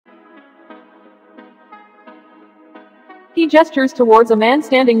He gestures towards a man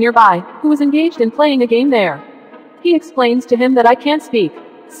standing nearby, who was engaged in playing a game there. He explains to him that I can't speak.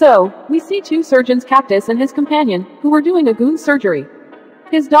 So, we see two surgeons, Cactus and his companion, who were doing a goon surgery.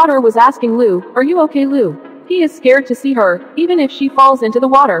 His daughter was asking Lou, "Are you okay, Lou?" He is scared to see her, even if she falls into the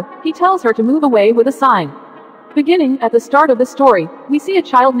water. He tells her to move away with a sign. Beginning at the start of the story, we see a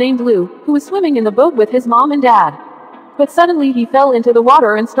child named Lou, who was swimming in the boat with his mom and dad. But suddenly he fell into the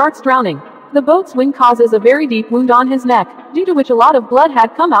water and starts drowning. The boat's wing causes a very deep wound on his neck, due to which a lot of blood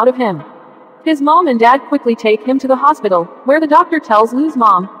had come out of him. His mom and dad quickly take him to the hospital, where the doctor tells Lou's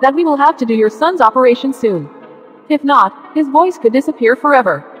mom that we will have to do your son's operation soon. If not, his voice could disappear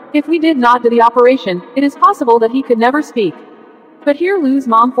forever. If we did not do the operation, it is possible that he could never speak. But here Lou's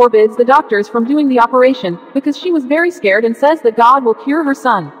mom forbids the doctors from doing the operation, because she was very scared and says that God will cure her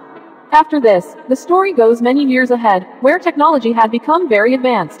son. After this, the story goes many years ahead, where technology had become very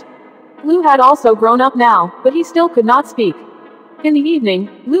advanced. Lou had also grown up now, but he still could not speak. In the evening,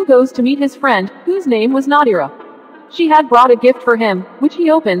 Lou goes to meet his friend, whose name was Nadira. She had brought a gift for him, which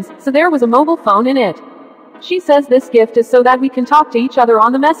he opens, so there was a mobile phone in it. She says this gift is so that we can talk to each other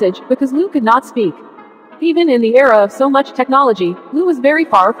on the message, because Lou could not speak. Even in the era of so much technology, Lou was very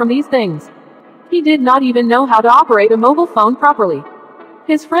far from these things. He did not even know how to operate a mobile phone properly.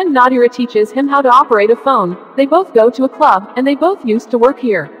 His friend Nadira teaches him how to operate a phone. They both go to a club, and they both used to work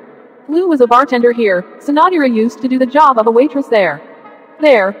here. Lou was a bartender here, so Nadira used to do the job of a waitress there.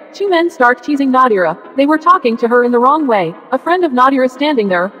 There, two men start teasing Nadira. They were talking to her in the wrong way. A friend of Nadira standing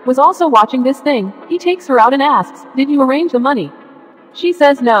there was also watching this thing. He takes her out and asks, "Did you arrange the money?" She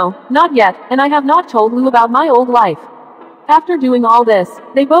says no, not yet, and I have not told Lou about my old life. After doing all this,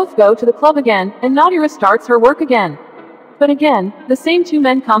 they both go to the club again, and Nadira starts her work again. But again, the same two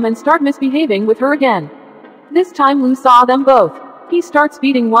men come and start misbehaving with her again. This time Lou saw them both. He starts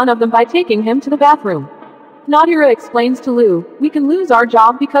beating one of them by taking him to the bathroom. Nadira explains to Lou, "We can lose our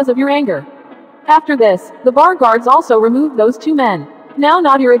job because of your anger." After this, the bar guards also remove those two men. Now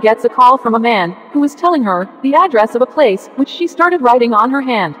Nadira gets a call from a man, who was telling her the address of a place, which she started writing on her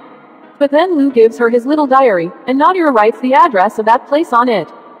hand. But then Lou gives her his little diary, and Nadira writes the address of that place on it.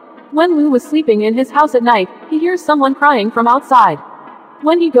 When Lou was sleeping in his house at night, he hears someone crying from outside.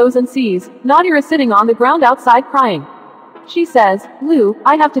 When he goes and sees Nadira sitting on the ground outside crying. She says, "Lou,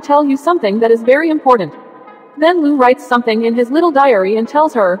 I have to tell you something that is very important." Then Lou writes something in his little diary and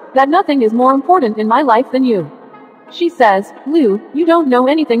tells her that nothing is more important in my life than you. She says, "Lou, you don't know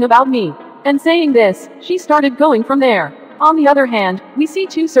anything about me." And saying this, she started going from there. On the other hand, we see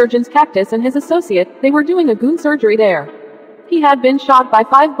two surgeons, Cactus and his associate. They were doing a goon surgery there. He had been shot by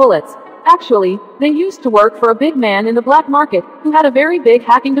 5 bullets. Actually, they used to work for a big man in the black market, who had a very big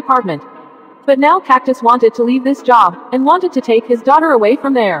hacking department. But now Cactus wanted to leave this job, and wanted to take his daughter away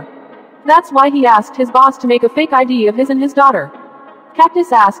from there. That's why he asked his boss to make a fake ID of his and his daughter.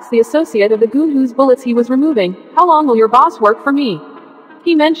 Cactus asks the associate of the goon whose bullets he was removing, "How long will your boss work for me?"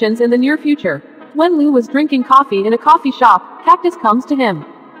 He mentions in the near future. When Lou was drinking coffee in a coffee shop, Cactus comes to him.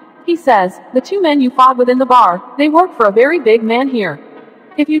 He says, "The two men you fought with in the bar, they work for a very big man here.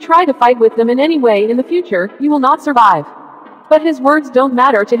 If you try to fight with them in any way in the future, you will not survive." But his words don't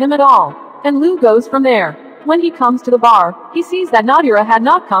matter to him at all. And Lou goes from there. When he comes to the bar, he sees that Nadira had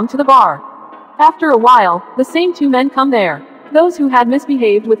not come to the bar. After a while, the same two men come there. Those who had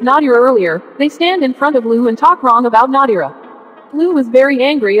misbehaved with Nadira earlier, they stand in front of Lou and talk wrong about Nadira. Lou was very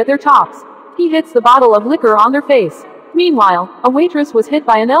angry at their talks. He hits the bottle of liquor on their face. Meanwhile, a waitress was hit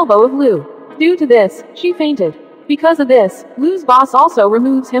by an elbow of Lou. Due to this, she fainted. Because of this, Lou's boss also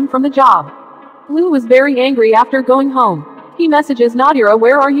removes him from the job. Lou was very angry after going home. He messages Nadira,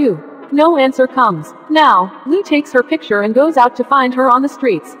 "Where are you?" No answer comes. Now, Lou takes her picture and goes out to find her on the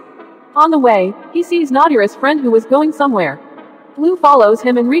streets. On the way, he sees Nadira's friend who was going somewhere. Lou follows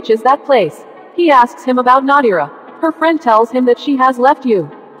him and reaches that place. He asks him about Nadira. Her friend tells him that she has left you.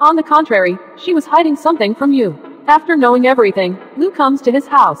 On the contrary, she was hiding something from you. After knowing everything, Lou comes to his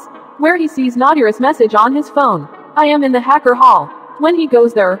house, where he sees Nadira's message on his phone. "I am in the hacker hall." When he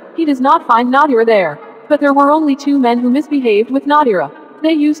goes there, he does not find Nadira there. But there were only 2 men who misbehaved with Nadira.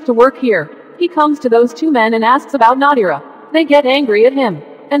 They used to work here. He comes to those 2 men and asks about Nadira. They get angry at him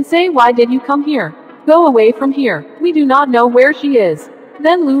and say, "Why did you come here? Go away from here. We do not know where she is."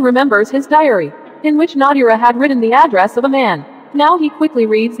 Then Lou remembers his diary, in which Nadira had written the address of a man. Now he quickly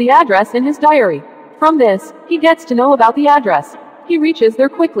reads the address in his diary. From this, he gets to know about the address. He reaches there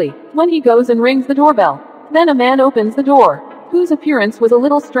quickly. When he goes and rings the doorbell, then a man opens the door, whose appearance was a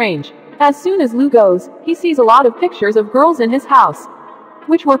little strange. As soon as Lou goes, he sees a lot of pictures of girls in his house,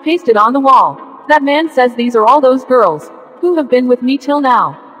 which were pasted on the wall. That man says, "These are all those girls who have been with me till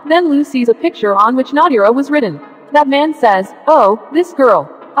now." Then Lou sees a picture on which Nadira was written. That man says, "Oh, this girl.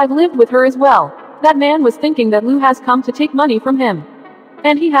 I've lived with her as well." That man was thinking that Lou has come to take money from him.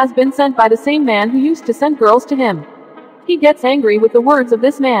 And he has been sent by the same man who used to send girls to him. He gets angry with the words of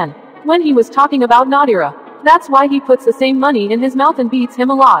this man. When he was talking about Nadira. That's why he puts the same money in his mouth and beats him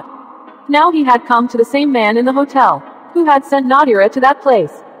a lot. Now he had come to the same man in the hotel, who had sent Nadira to that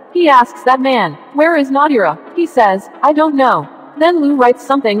place. He asks that man, "Where is Nadira?" He says, "I don't know." Then Lou writes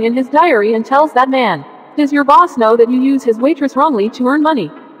something in his diary and tells that man, "Does your boss know that you use his waitress wrongly to earn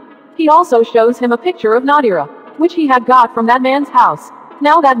money?" He also shows him a picture of Nadira, which he had got from that man's house.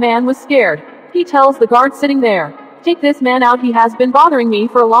 Now that man was scared. He tells the guard sitting there, "Take this man out, he has been bothering me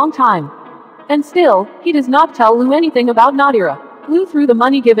for a long time." And still, he does not tell Lou anything about Nadira. Lou threw the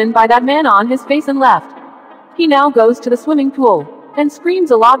money given by that man on his face and left. He now goes to the swimming pool, and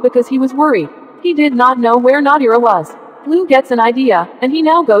screams a lot because he was worried. He did not know where Nadira was. Lou gets an idea, and he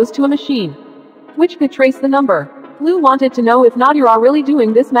now goes to a machine, which could trace the number. Lou wanted to know if Nadira really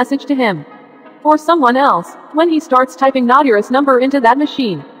doing this message to him, or someone else. When he starts typing Nadira's number into that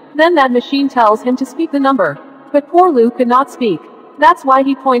machine, then that machine tells him to speak the number. But poor Lou could not speak. That's why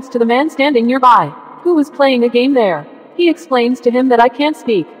he points to the man standing nearby, who was playing a game there. He explains to him that I can't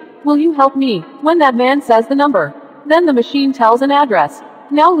speak. Will you help me? When that man says the number, then the machine tells an address.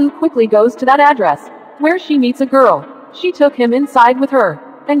 Now Lou quickly goes to that address, where she meets a girl. She took him inside with her,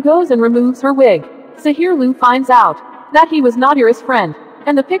 and goes and removes her wig. So here Lou finds out that he was Nadira's friend,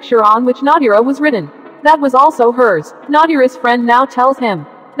 and the picture on which Nadira was written, that was also hers. Nadira's friend now tells him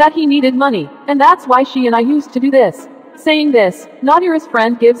that he needed money, and that's why she and I used to do this. Saying this, Nadira's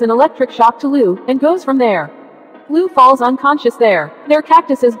friend gives an electric shock to Lou, and goes from there. Lou falls unconscious there. Their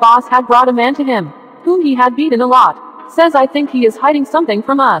cactus's boss had brought a man to him, whom he had beaten a lot. Says, "I think he is hiding something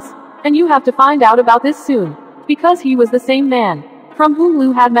from us, and you have to find out about this soon." Because he was the same man from whom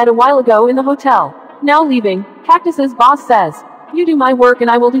Lou had met a while ago in the hotel. Now leaving, Cactus's boss says, "You do my work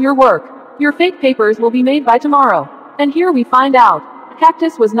and I will do your work. Your fake papers will be made by tomorrow." And here we find out,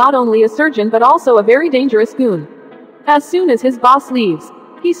 Cactus was not only a surgeon but also a very dangerous goon. As soon as his boss leaves,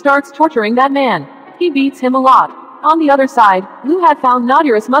 he starts torturing that man. He beats him a lot. On the other side, Lou had found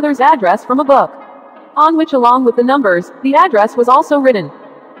Nadira's mother's address from a book, on which along with the numbers, the address was also written.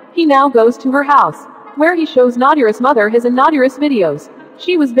 He now goes to her house, where he shows Nadira's mother his and Nadira's videos.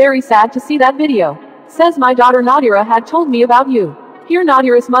 She was very sad to see that video. Says, "My daughter Nadira had told me about you." Here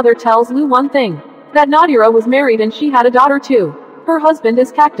Nadira's mother tells Lou one thing, that Nadira was married and she had a daughter too. Her husband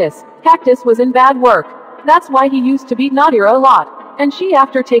is Cactus. Cactus was in bad work. That's why he used to beat Nadira a lot. And she,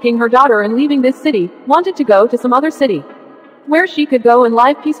 after taking her daughter and leaving this city, wanted to go to some other city, where she could go and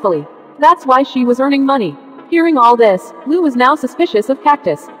live peacefully. That's why she was earning money. Hearing all this, Lou was now suspicious of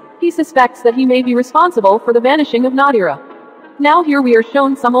Cactus. He suspects that he may be responsible for the vanishing of Nadira. Now here we are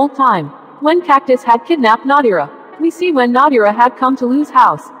shown some old time, when Cactus had kidnapped Nadira. We see when Nadira had come to Lou's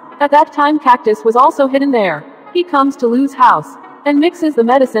house. At that time Cactus was also hidden there. He comes to Lou's house, and mixes the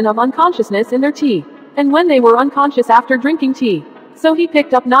medicine of unconsciousness in their tea. And when they were unconscious after drinking tea, so he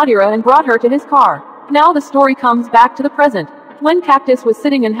picked up Nadira and brought her to his car. Now the story comes back to the present, when Cactus was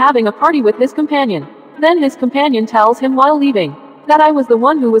sitting and having a party with his companion. Then his companion tells him while leaving, that I was the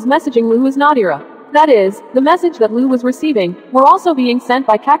one who was messaging Lou as Nadira. That is, the message that Lou was receiving, were also being sent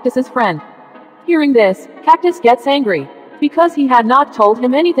by Cactus's friend. Hearing this, Cactus gets angry, because he had not told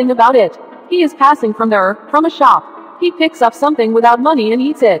him anything about it. He is passing from a shop. He picks up something without money and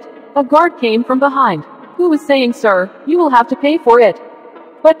eats it. A guard came from behind, who was saying, "Sir, you will have to pay for it."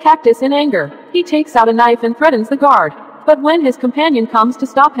 But Cactus in anger, he takes out a knife and threatens the guard. But when his companion comes to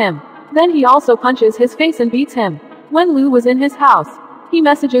stop him, then he also punches his face and beats him. When Lou was in his house, he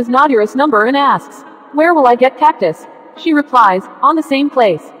messages Nadira's number and asks, "Where will I get Cactus?" She replies, "On the same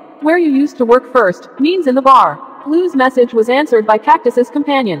place where you used to work first," means in the bar. Lou's message was answered by Cactus's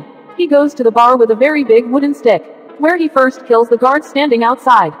companion. He goes to the bar with a very big wooden stick, where he first kills the guard standing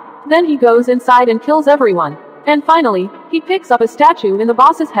outside. Then he goes inside and kills everyone. And finally, he picks up a statue in the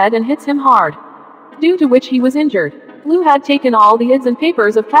boss's head and hits him hard, due to which he was injured. Lou had taken all the ids and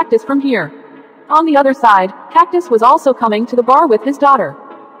papers of Cactus from here. On the other side, Cactus was also coming to the bar with his daughter,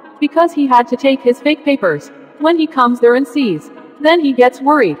 because he had to take his fake papers. When he comes there and sees, then he gets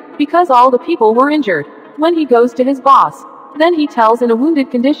worried, because all the people were injured. When he goes to his boss, then he tells in a wounded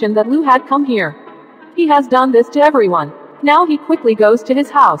condition that Lou had come here. He has done this to everyone. Now he quickly goes to his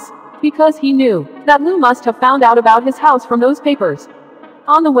house, because he knew that Lou must have found out about his house from those papers.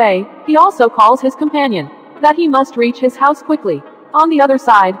 On the way, he also calls his companion, that he must reach his house quickly. On the other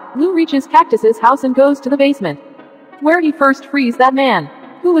side, Lou reaches Cactus's house and goes to the basement, where he first frees that man,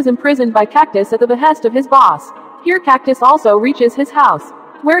 who was imprisoned by Cactus at the behest of his boss. Here Cactus also reaches his house,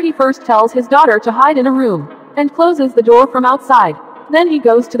 where he first tells his daughter to hide in a room, and closes the door from outside. Then he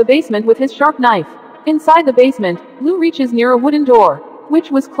goes to the basement with his sharp knife. Inside the basement, Lou reaches near a wooden door,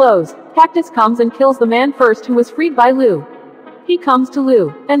 which was closed. Cactus comes and kills the man first who was freed by Lou. He comes to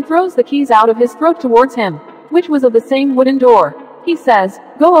Lou, and throws the keys out of his throat towards him, which was of the same wooden door. He says,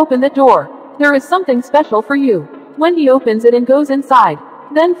 "Go open that door. There is something special for you." When he opens it and goes inside,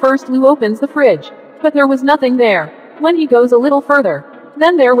 then first Lou opens the fridge, but there was nothing there. When he goes a little further,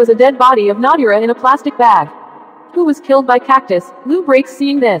 then there was a dead body of Nadira in a plastic bag, who was killed by Cactus. Lou breaks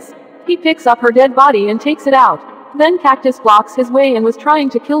seeing this. He picks up her dead body and takes it out. Then Cactus blocks his way and was trying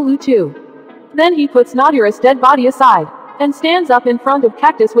to kill Lou too. Then he puts Nadira's dead body aside, and stands up in front of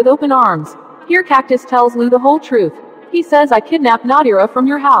Cactus with open arms. Here Cactus tells Lou the whole truth. He says, "I kidnapped Nadira from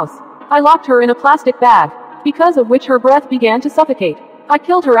your house. I locked her in a plastic bag, because of which her breath began to suffocate. I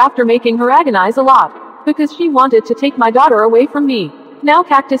killed her after making her agonize a lot, because she wanted to take my daughter away from me." Now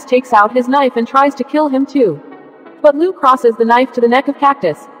Cactus takes out his knife and tries to kill him too. But Lou crosses the knife to the neck of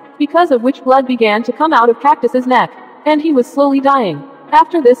Cactus, because of which blood began to come out of Cactus's neck, and he was slowly dying.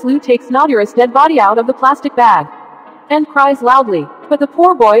 After this Lou takes Nadira's dead body out of the plastic bag, and cries loudly, but the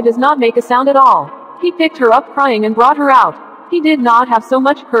poor boy does not make a sound at all. He picked her up crying and brought her out. He did not have so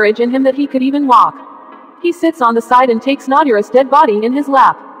much courage in him that he could even walk. He sits on the side and takes Nadira's dead body in his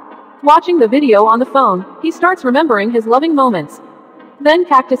lap. Watching the video on the phone, he starts remembering his loving moments. Then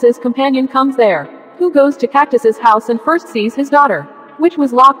Cactus's companion comes there, who goes to Cactus's house and first sees his daughter, which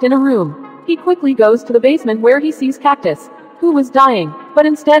was locked in a room. He quickly goes to the basement where he sees Cactus, who was dying, but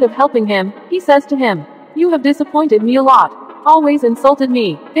instead of helping him, he says to him, "You have disappointed me a lot. Always insulted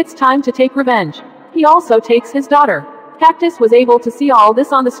me. It's time to take revenge." He also takes his daughter. Cactus was able to see all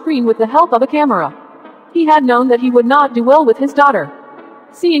this on the screen with the help of a camera. He had known that he would not do well with his daughter.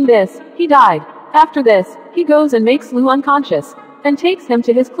 Seeing this, he died. After this, he goes and makes Lou unconscious, and takes him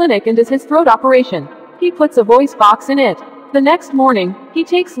to his clinic and does his throat operation. He puts a voice box in it. The next morning, he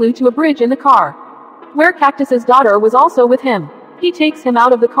takes Lou to a bridge in the car, where Cactus's daughter was also with him. He takes him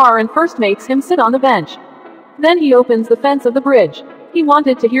out of the car and first makes him sit on the bench. Then he opens the fence of the bridge. He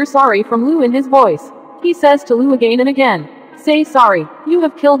wanted to hear sorry from Lou in his voice. He says to Lou again and again, "Say sorry, you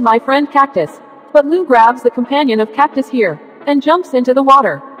have killed my friend Cactus." But Lou grabs the companion of Cactus here, and jumps into the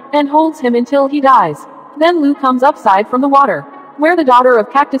water, and holds him until he dies. Then Lou comes upside from the water, where the daughter of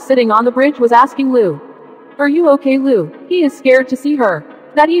Cactus sitting on the bridge was asking Lou, "Are you okay, Lou?" He is scared to see her,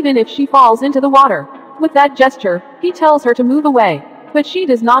 that even if she falls into the water. With that gesture, he tells her to move away, but she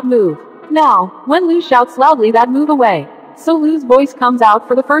does not move. Now, when Lou shouts loudly that "move away," so Lou's voice comes out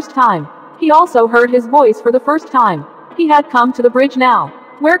for the first time. He also heard his voice for the first time. He had come to the bridge now,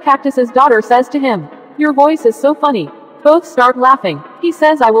 where Cactus's daughter says to him, "Your voice is so funny." Both start laughing. He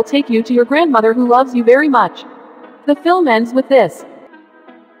says, "I will take you to your grandmother who loves you very much." The film ends with this.